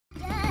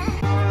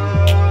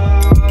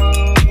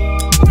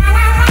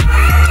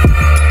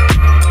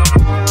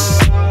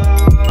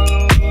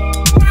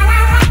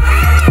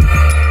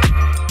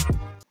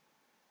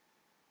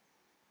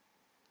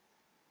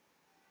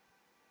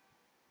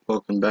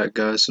back,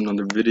 guys, to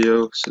another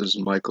video. This is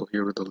Michael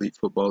here with Elite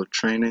Footballer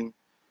Training.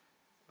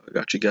 I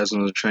got you guys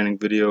another training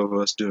video of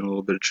us doing a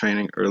little bit of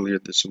training earlier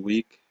this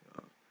week.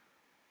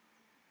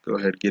 Go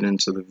ahead and get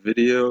into the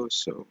video.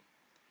 So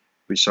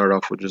we start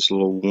off with just a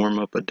little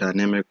warm-up, a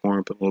dynamic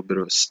warm-up, a little bit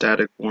of a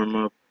static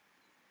warm-up.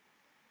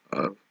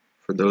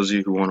 For those of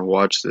you who want to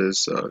watch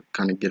this,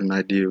 kind of get an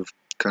idea of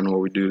kind of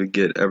what we do to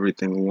get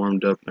everything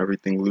warmed up and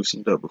everything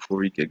loosened up before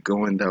we get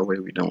going. That way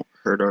we don't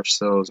hurt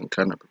ourselves and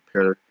kind of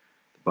prepare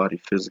the body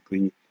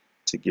physically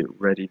to get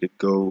ready to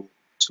go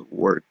to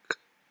work.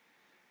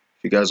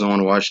 If you guys don't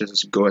want to watch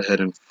this, go ahead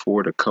and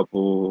forward a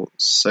couple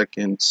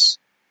seconds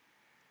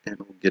and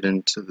we'll get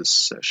into the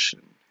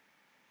session.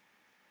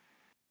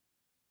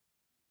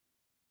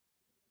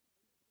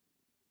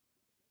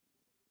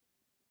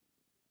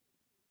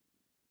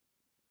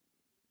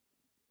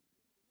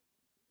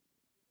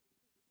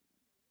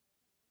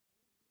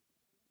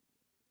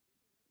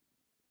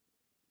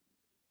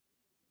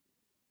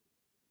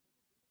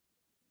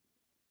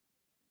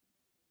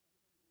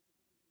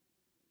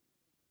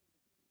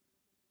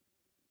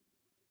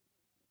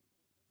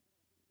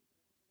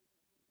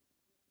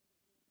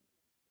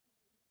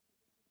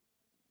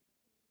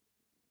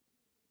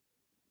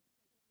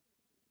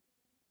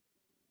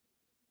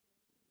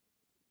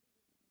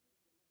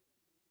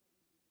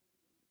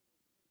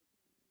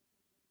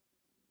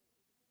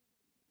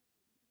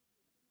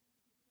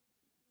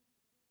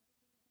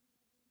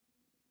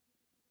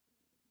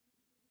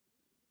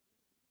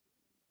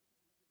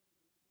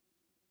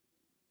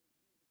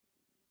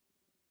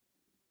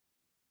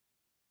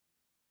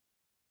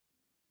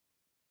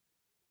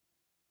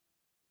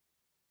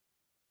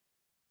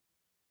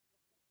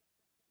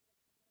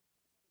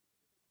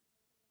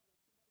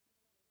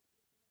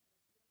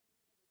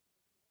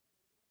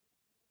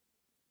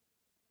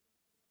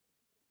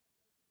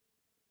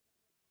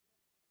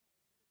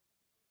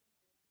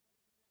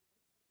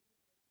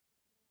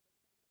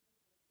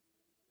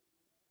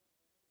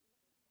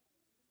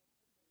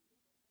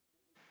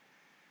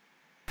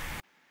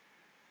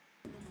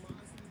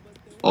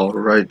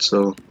 Alright,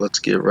 so let's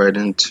get right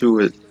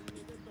into it.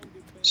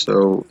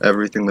 So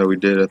everything that we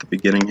did at the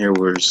beginning here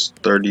was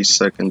 30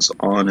 seconds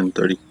on and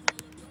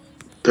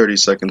 30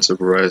 seconds of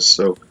rest.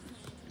 So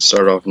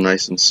start off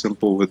nice and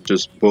simple with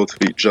just both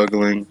feet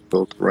juggling,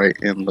 both right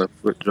and left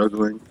foot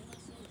juggling.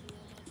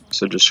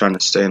 So just trying to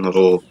stay in the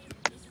little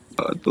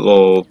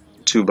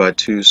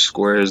 2x2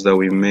 squares that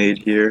we made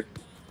here.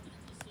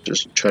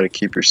 Just try to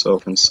keep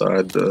yourself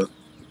inside the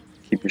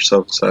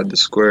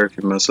square. If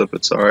you mess up,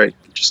 it's alright.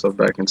 Get yourself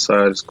back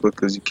inside as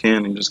quick as you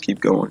can and just keep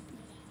going.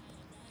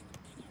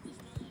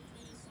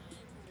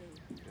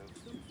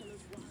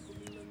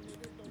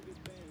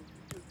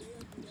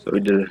 So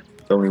then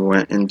we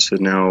went into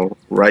now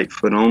right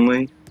foot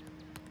only.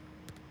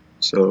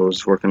 So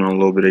it's working on a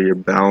little bit of your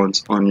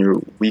balance on your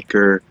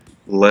weaker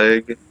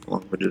leg,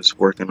 along with just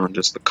working on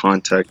just the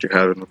contact you're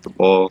having with the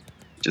ball,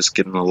 just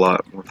getting a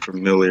lot more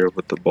familiar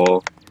with the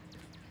ball.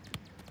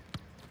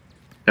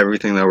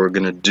 Everything that we're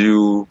gonna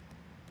do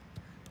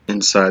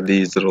inside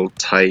these little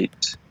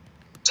tight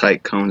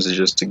cones is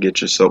just to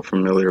get yourself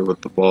familiar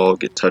with the ball,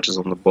 get touches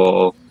on the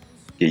ball,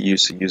 get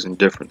used to using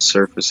different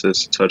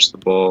surfaces to touch the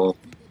ball.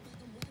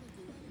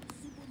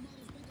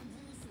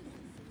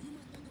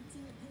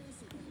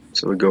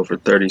 So we go for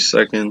 30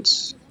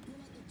 seconds.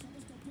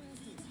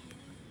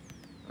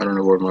 I don't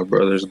know where my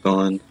brother's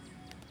gone.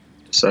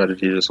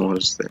 Decided he just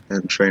wanted to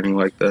end training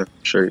like that.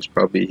 I'm sure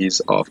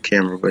he's off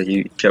camera, but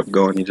he kept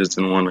going. He just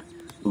didn't want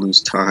to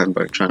lose time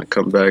by trying to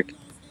come back.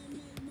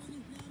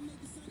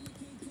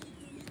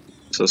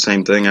 So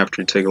same thing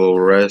after you take a little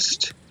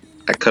rest.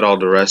 I cut all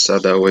the rest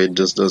out, that way it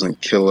just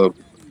doesn't kill up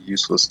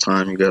useless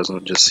time. You guys will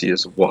just see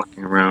us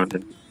walking around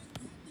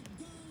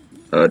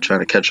and trying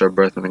to catch our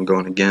breath and then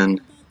going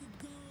again.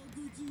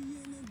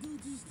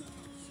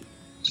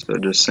 So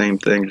just same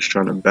thing, just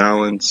trying to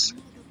balance.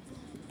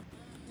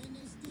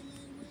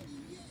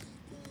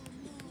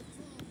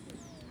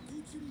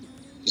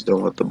 Just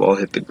don't let the ball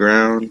hit the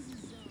ground.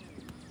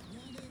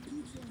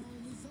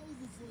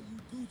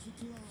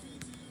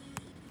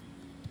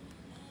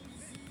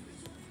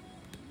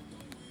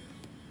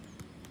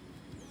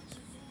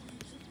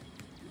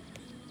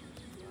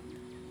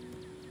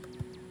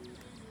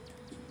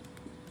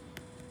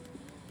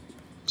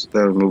 So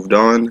then we moved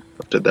on.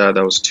 After that,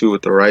 that was 2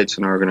 with the right,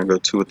 so now we're going to go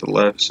 2 with the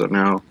left. So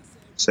now,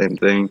 same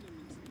thing,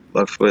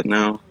 left foot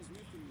now.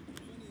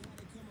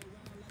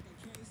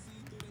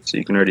 So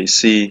you can already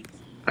see,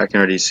 I can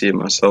already see it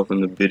myself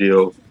in the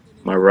video,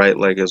 my right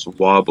leg is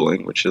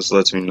wobbling, which just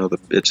lets me know that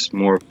it's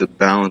more of the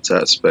balance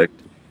aspect.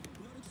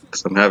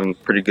 Because I'm having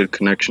pretty good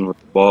connection with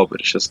the ball, but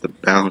it's just the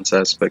balance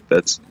aspect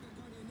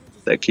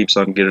that keeps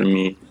on getting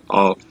me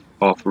off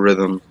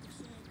rhythm.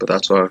 But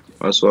that's why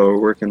we're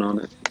working on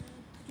it.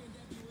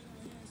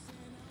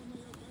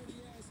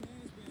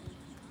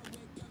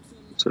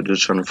 So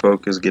just trying to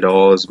focus, get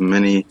as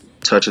many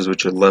touches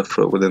with your left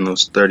foot within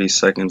those 30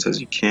 seconds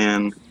as you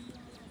can.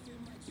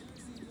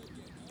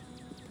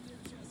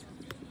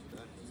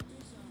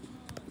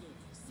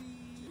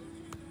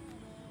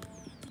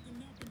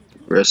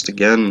 rest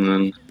again, and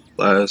then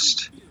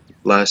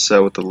last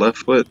set with the left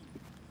foot.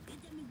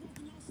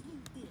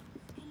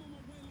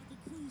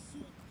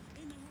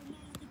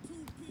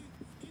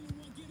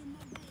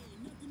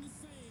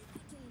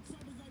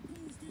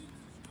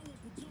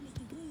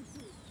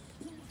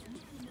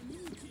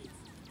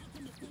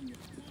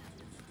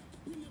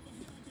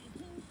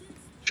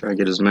 Try to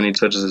get as many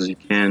touches as you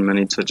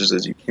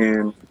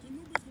can,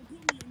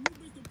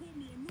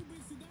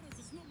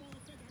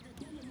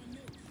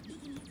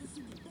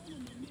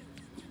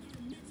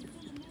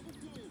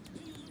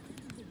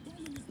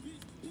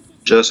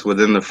 Just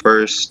within the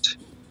first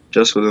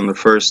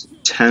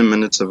 10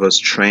 minutes of us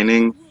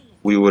training,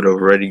 we would have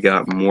already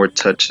got more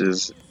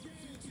touches.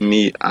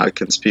 I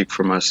can speak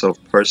for myself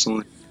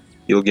personally.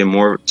 You'll get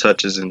more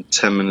touches in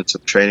 10 minutes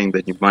of training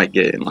than you might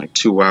get in like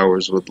 2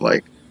 hours with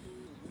like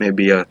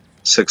maybe a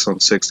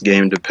 6-on-6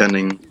 game,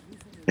 depending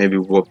maybe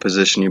what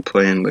position you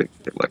play in,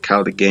 like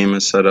how the game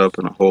is set up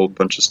and a whole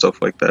bunch of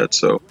stuff like that.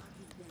 So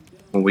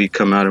when we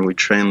come out and we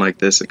train like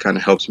this, it kind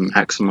of helps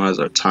maximize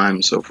our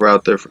time. So if we're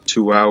out there for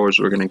 2 hours,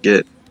 we're going to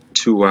get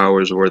 2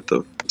 hours worth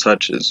of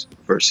touches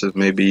versus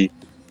maybe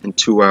in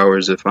 2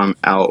 hours, if I'm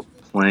out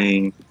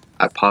playing,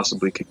 I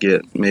possibly could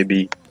get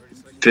maybe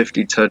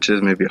 50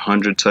 touches, maybe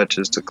 100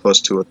 touches to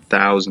close to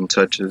 1,000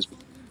 touches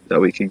that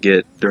we could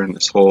get during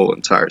this whole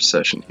entire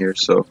session here.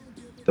 So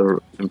the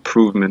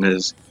improvement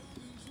is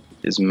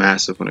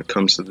massive when it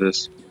comes to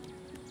this.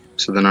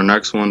 So then our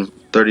next one,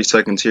 30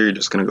 seconds here, you're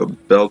just going to go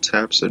bell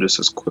tap. So just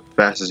as quick,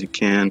 fast as you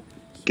can.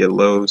 Get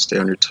low, stay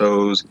on your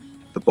toes,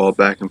 the ball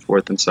back and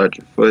forth inside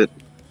your foot.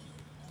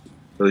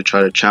 Really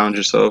try to challenge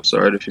yourself. So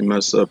alright, if you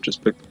mess up,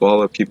 just pick the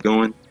ball up, keep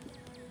going.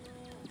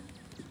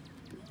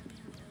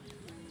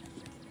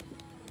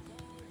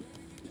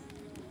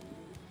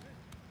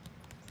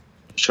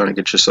 Just trying to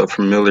get yourself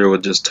familiar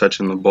with just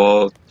touching the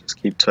ball.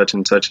 Just keep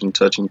touching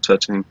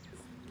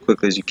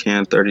quickly as you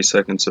can. 30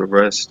 seconds of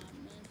rest.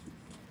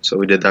 So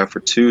we did that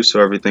for 2,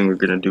 so everything we're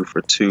going to do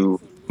for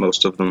 2,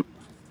 most of them.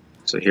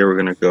 So here we're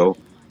going to go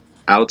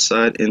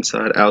outside,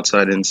 inside,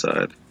 outside,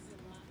 inside,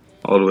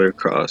 all the way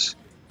across.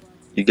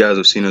 You guys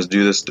have seen us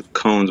do this to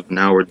cones, but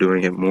now we're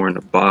doing it more in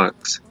the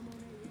box.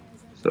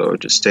 So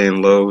just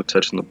staying low,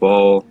 touching the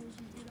ball,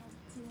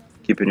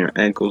 keeping your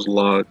ankles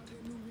locked,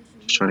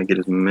 just trying to get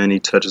as many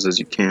touches as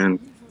you can.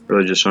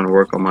 Really just trying to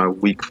work on my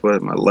weak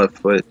foot, my left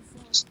foot,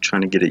 just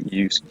trying to get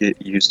used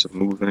to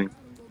moving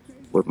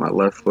with my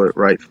left foot,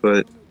 right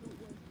foot.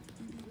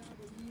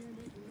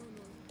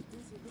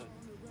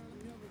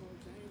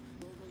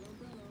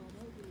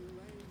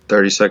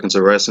 "30 seconds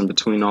of rest in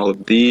between all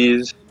of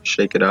these.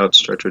 Shake it out,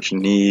 stretch what you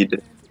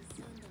need,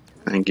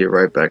 and get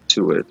right back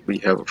to it." We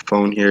have a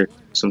phone here.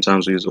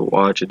 Sometimes we use a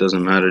watch. It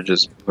doesn't matter.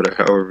 Just put it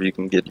however you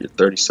can get your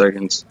 30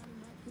 seconds.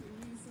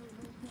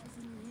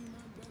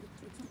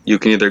 You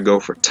can either go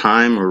for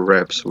time or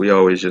reps. We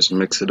always just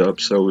mix it up.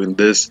 So in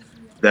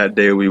that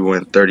day we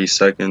went 30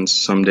 seconds.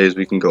 Some days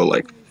we can go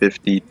like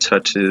 50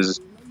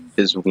 touches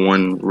is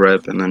 1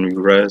 rep and then we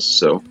rest.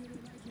 So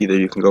either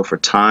you can go for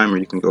time or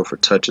you can go for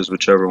touches,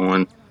 whichever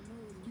one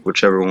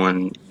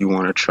you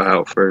want to try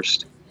out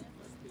first.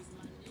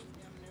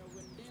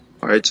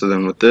 Alright, so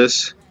then with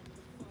this,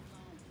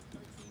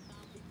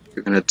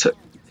 you're going to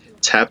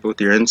tap it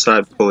with your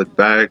inside, pull it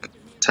back,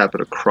 tap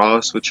it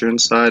across with your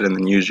inside, and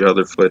then use your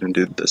other foot and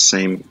do the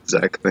same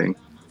exact thing.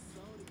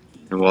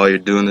 And while you're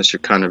doing this, you're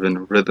kind of in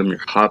a rhythm, you're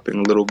hopping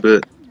a little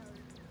bit.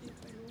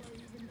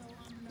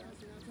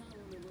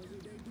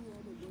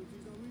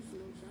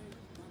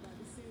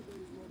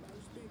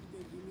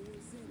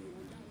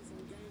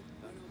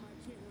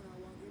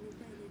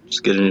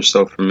 Just getting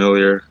yourself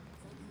familiar.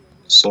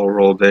 Soul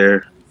roll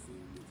there.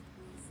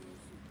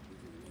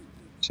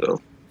 So,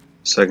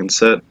 second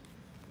set,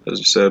 as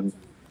you said,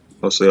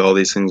 mostly all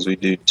these things we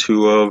do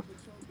 2 of.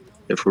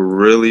 If we're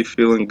really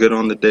feeling good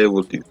on the day,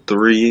 we'll do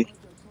 3.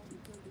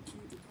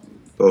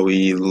 But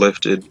we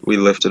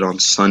lifted on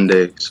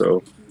Sunday,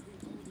 so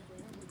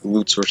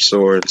glutes were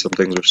sore and some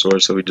things were sore,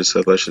 so we just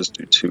said let's just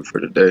do 2 for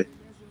today.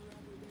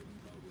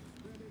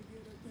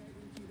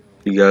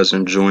 If you guys are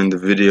enjoying the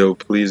video,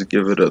 please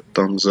give it a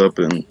thumbs up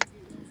and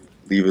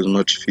leave as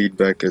much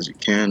feedback as you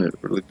can. It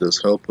really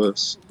does help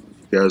us.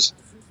 If you guys,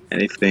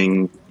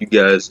 anything you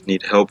guys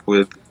need help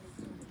with,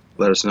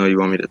 let us know. You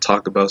want me to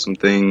talk about some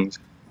things,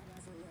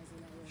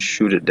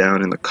 shoot it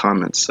down in the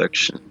comments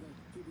section.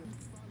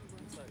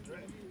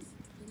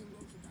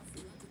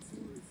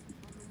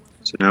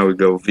 So now we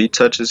go V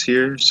touches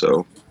here.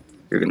 So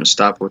you're going to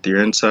stop with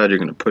your inside, you're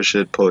going to push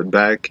it, pull it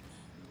back.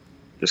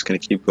 Just going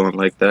to keep going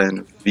like that in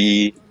a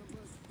V.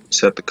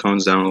 Set the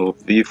cones down a little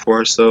V for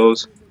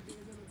ourselves,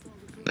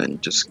 and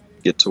then just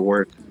get to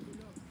work.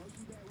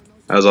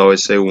 As I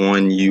always say,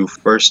 when you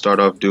first start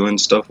off doing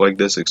stuff like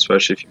this,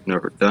 especially if you've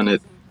never done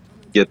it,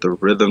 get the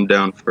rhythm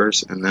down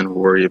first and then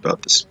worry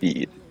about the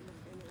speed.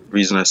 The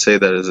reason I say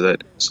that is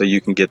that so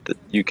you can get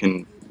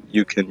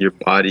your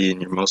body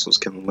and your muscles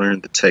can learn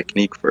the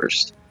technique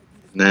first.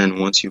 And then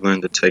once you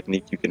learn the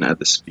technique, you can add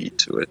the speed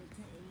to it.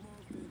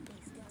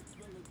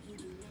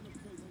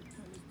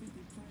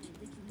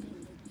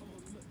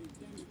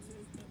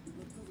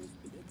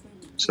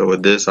 So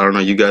with this, I don't know,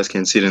 you guys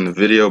can't see it in the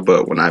video,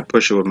 but when I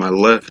push it with my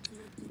left,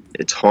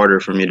 it's harder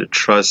for me to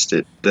trust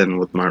it than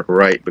with my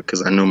right,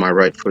 because I know my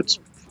right foot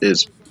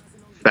is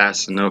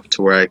fast enough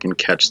to where I can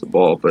catch the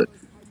ball, but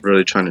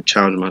really trying to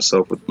challenge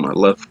myself with my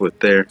left foot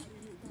there.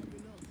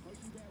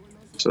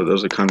 So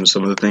those are kind of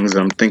some of the things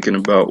I'm thinking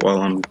about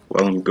while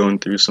I'm going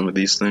through some of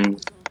these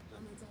things.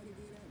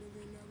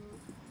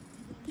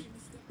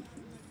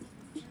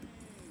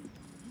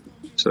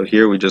 So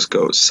here we just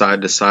go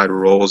side to side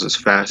rolls as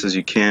fast as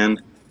you can.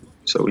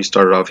 So we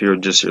started off here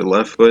with just your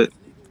left foot.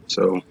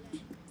 So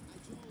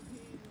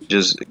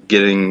just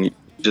getting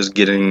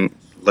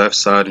left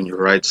side and your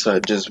right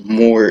side, just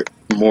more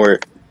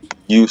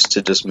used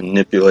to just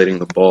manipulating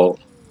the ball.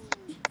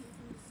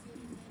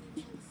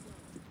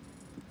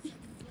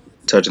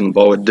 Touching the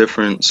ball with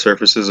different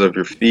surfaces of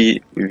your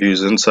feet. We've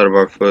used the inside of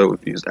our foot,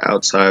 we've used the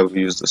outside, we've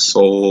used the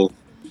sole,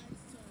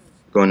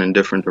 going in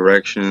different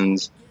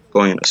directions,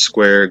 going in a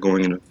square,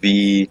 going in a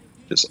V,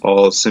 just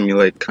all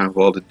simulate kind of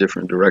all the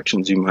different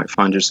directions you may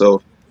find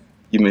yourself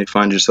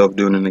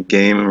doing in a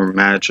game or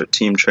match or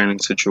team training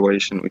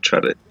situation. We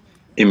try to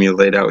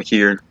emulate out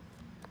here.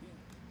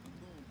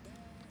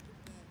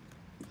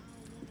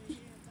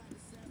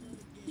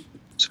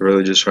 So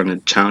really just trying to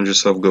challenge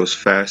yourself, go as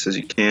fast as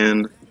you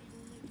can.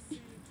 So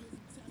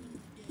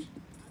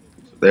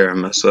there, I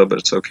mess up, but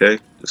it's okay.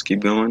 Just keep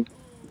going.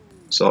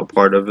 It's all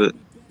part of it.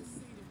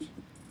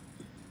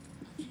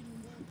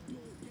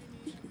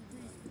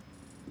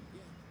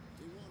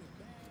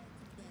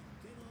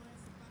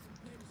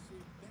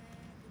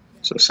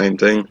 So same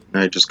thing.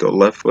 Now you just go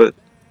left foot.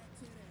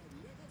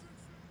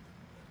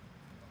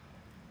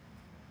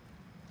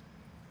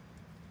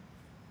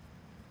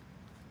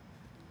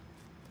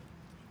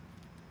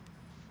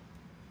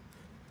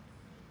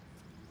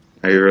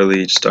 Now you're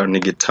really starting to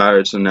get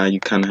tired, so now you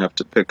kind of have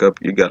to pick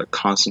up. You got to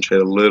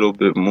concentrate a little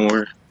bit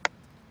more.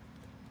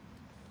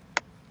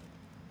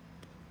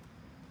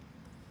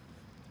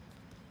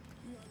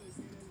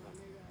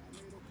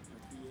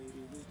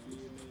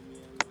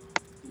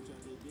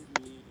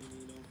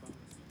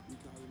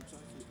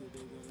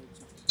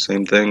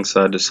 Same thing,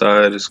 side to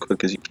side, as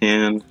quick as you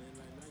can.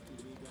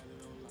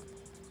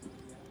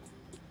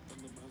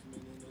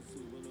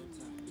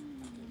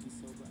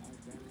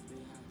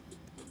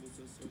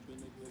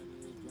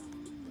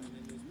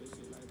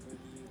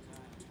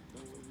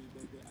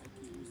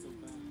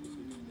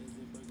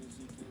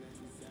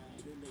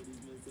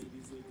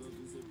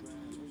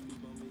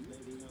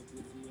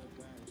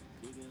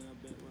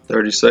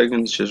 "30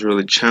 seconds, just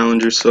really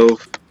challenge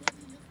yourself."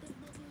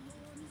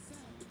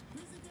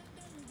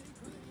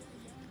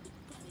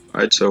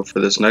 Alright, so for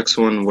this next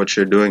one, what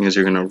you're doing is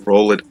you're going to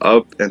roll it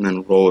up and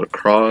then roll it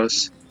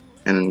across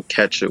and then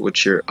catch it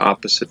with your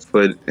opposite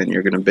foot, and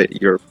you're going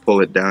to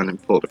pull it down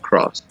and pull it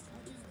across.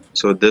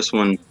 So this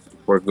one,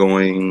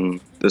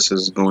 this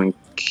is going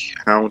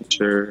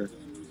counter,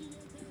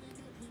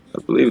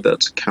 I believe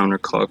that's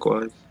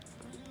counterclockwise.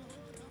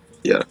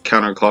 Yeah,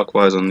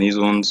 counterclockwise on these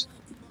ones.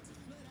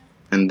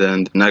 And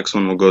then the next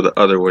one will go the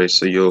other way.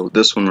 So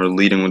this one we're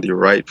leading with your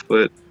right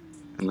foot,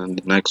 and then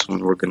the next one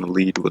we're going to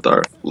lead with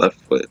our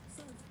left foot.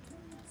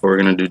 We're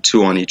going to do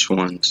 2 on each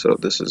one. So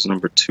this is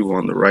number 2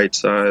 on the right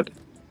side.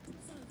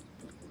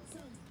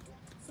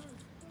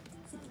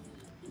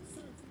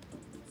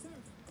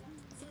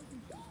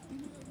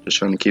 Just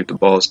trying to keep the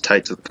ball as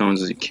tight to the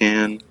cones as you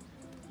can.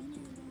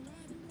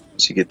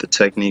 Once you get the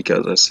technique,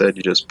 as I said,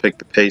 you just pick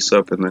the pace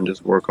up and then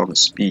just work on the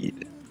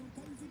speed.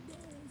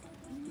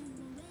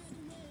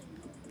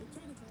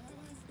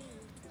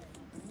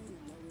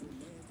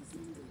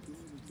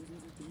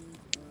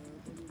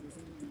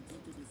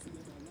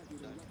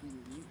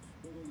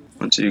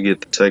 Once you get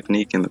the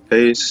technique and the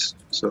pace,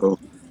 so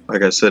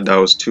like I said, that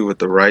was 2 with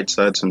the right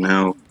side, so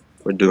now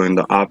we're doing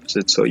the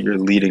opposite, so you're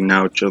leading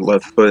now with your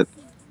left foot.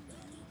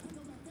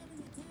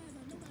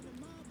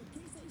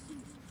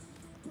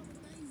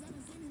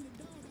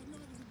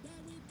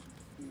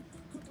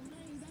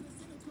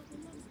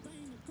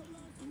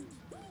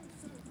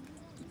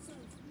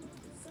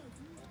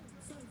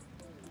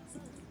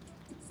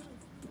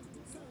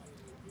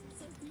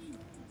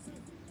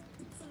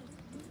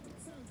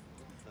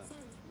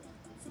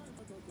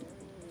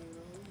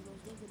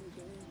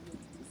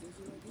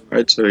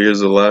 Alright, so here's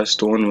the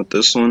last one with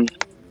this one.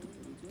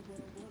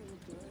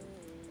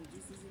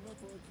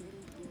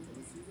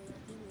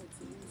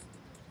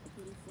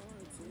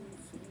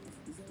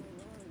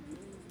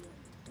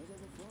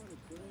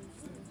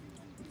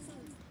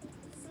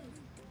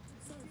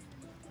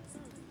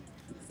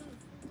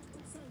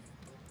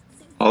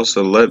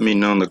 Also, let me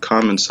know in the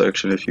comment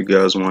section if you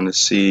guys want to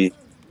see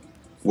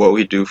what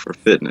we do for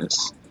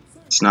fitness.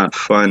 It's not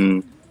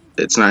fun.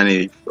 It's not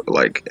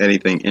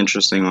anything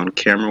interesting on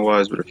camera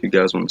wise, but if you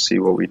guys want to see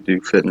what we do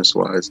fitness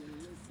wise,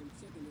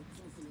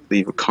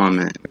 leave a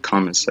comment in the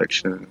comment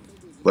section.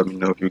 Let me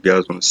know if you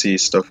guys want to see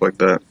stuff like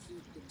that.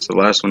 So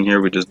last one here,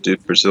 we just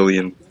did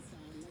Brazilian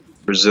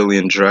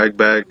drag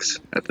backs.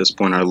 At this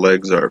point, our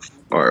legs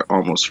are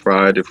almost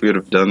fried. If we would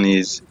have done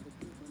these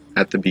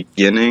at the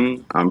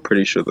beginning, I'm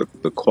pretty sure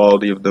the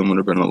quality of them would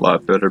have been a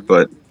lot better,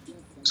 but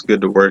it's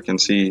good to work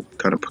and see,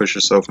 kind of push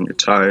yourself when you're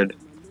tired.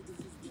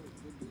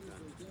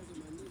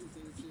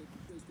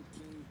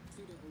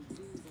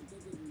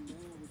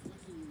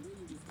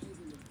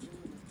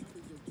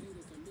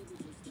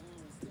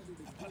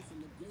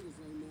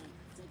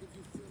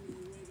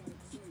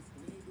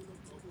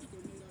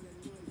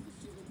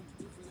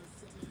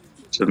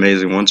 It's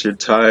amazing. Once you're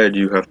tired,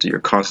 your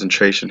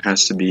concentration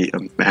has to be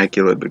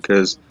immaculate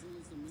because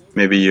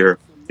maybe you're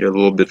a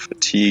little bit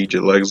fatigued,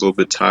 your legs a little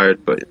bit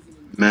tired, but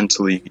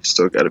mentally you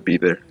still got to be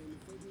there.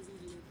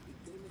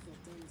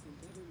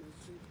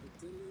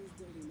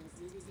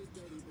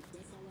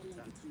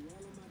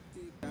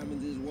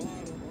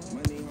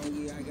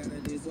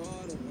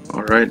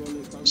 Alright,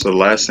 so the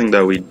last thing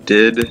that we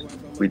did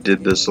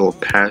this little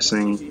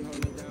passing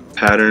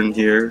pattern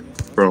here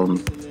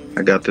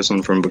I got this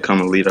one from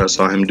Become Elite. I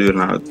saw him do it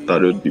and I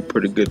thought it would be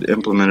pretty good to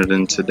implement it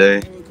in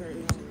today.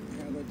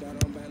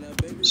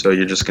 So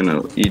you're just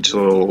gonna, each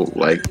little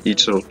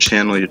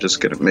channel, you're just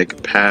gonna make a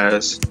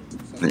pass,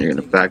 and then you're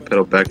gonna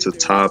backpedal back to the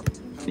top.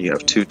 You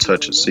have 2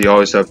 touches, so you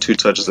always have 2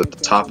 touches at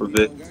the top of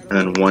it, and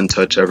then 1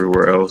 touch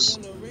everywhere else.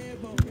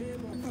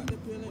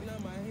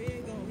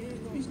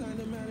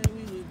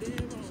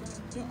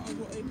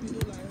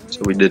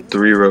 So we did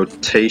 3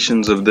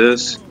 rotations of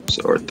this,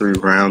 or 3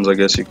 rounds, I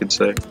guess you could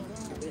say.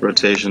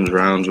 Rotations,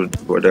 rounds,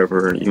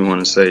 whatever you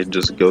want to say.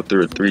 Just go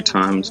through it 3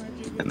 times,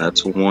 and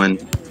that's 1.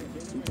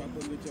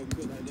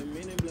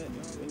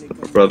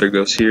 My brother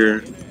goes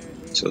here,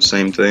 so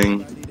same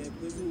thing.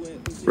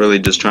 Really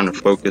just trying to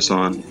focus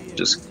on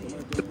just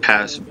the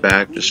pass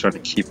back, just trying to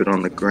keep it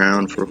on the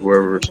ground for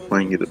whoever is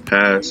playing you the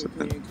pass, and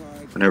then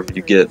whenever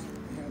you get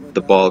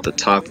the ball at the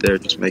top there,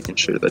 just making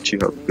sure that you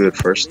have a good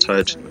first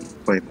touch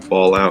and playing the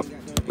ball out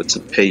with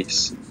some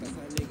pace.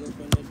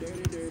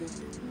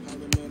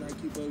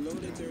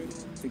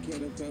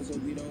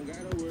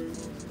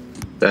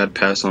 Bad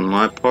pass on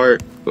my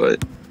part,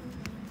 but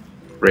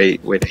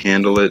great way to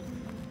handle it.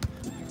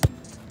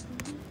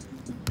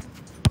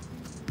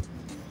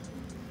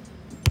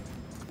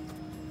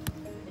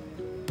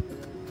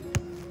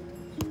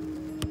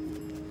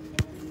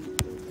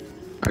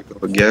 I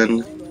go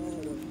again.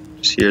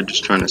 Just here,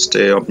 just trying to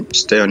stay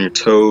on your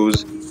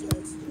toes,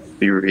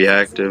 be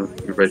reactive,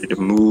 be ready to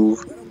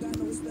move.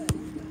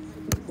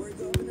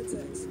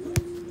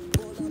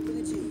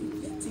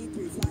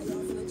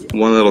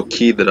 One little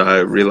key that I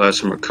realized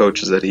from our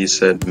coach is that he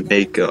said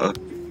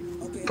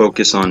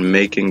focus on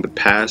making the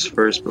pass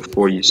first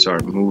before you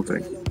start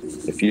moving.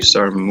 If you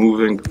start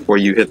moving before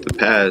you hit the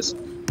pass,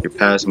 your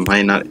pass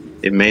may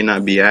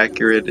not be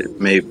accurate.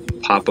 It may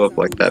pop up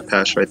like that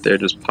pass right there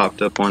just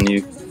popped up on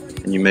you,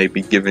 and you may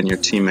be giving your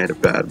teammate a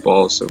bad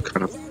ball. So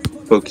kind of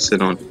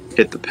focusing on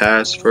hit the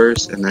pass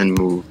first and then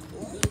move.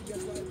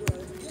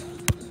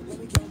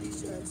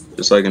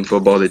 Just like in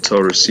football, they tell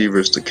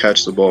receivers to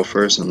catch the ball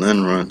first and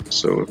then run.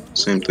 So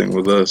same thing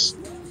with us.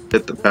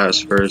 Hit the pass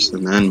first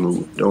and then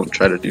move. Don't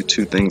try to do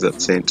 2 things at the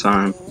same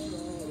time.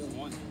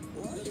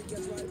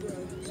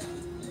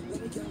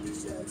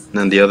 And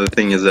then the other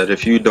thing is that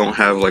if you don't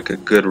have like a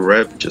good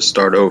rep, just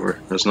start over.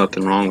 There's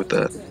nothing wrong with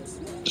that.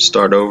 Just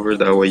start over.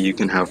 That way you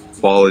can have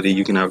quality.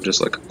 You can have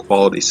just like a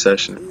quality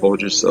session and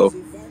hold yourself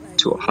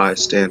to a high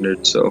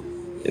standard. So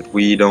if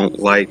we don't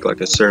like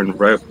a certain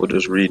rep, we'll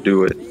just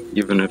redo it.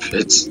 Even if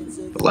it's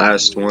the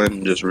last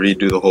one, just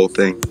redo the whole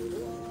thing.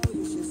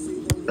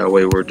 That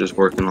way we're just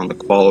working on the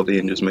quality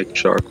and just making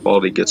sure our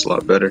quality gets a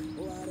lot better.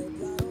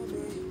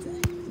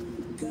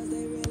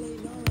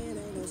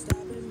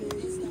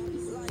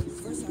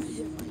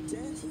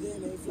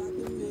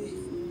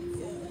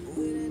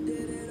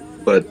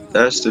 But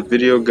that's the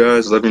video,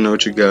 guys. Let me know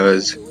what you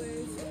guys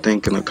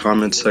think in the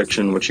comment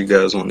section, what you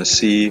guys want to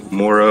see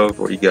more of,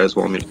 what you guys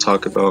want me to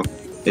talk about.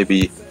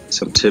 Maybe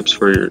some tips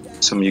for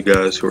some of you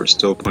guys who are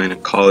still playing in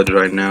college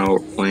right now, or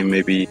playing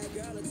maybe a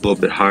little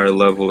bit higher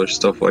level or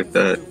stuff like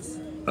that.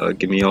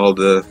 Give me all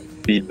the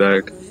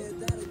feedback,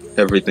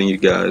 everything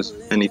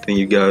anything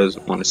you guys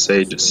want to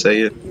say, just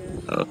say it.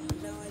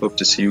 Hope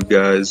to see you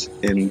guys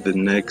in the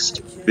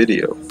next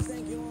video.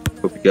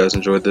 Hope you guys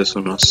enjoyed this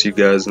one. I'll see you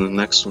guys in the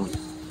next one.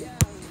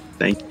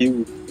 Thank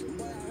you.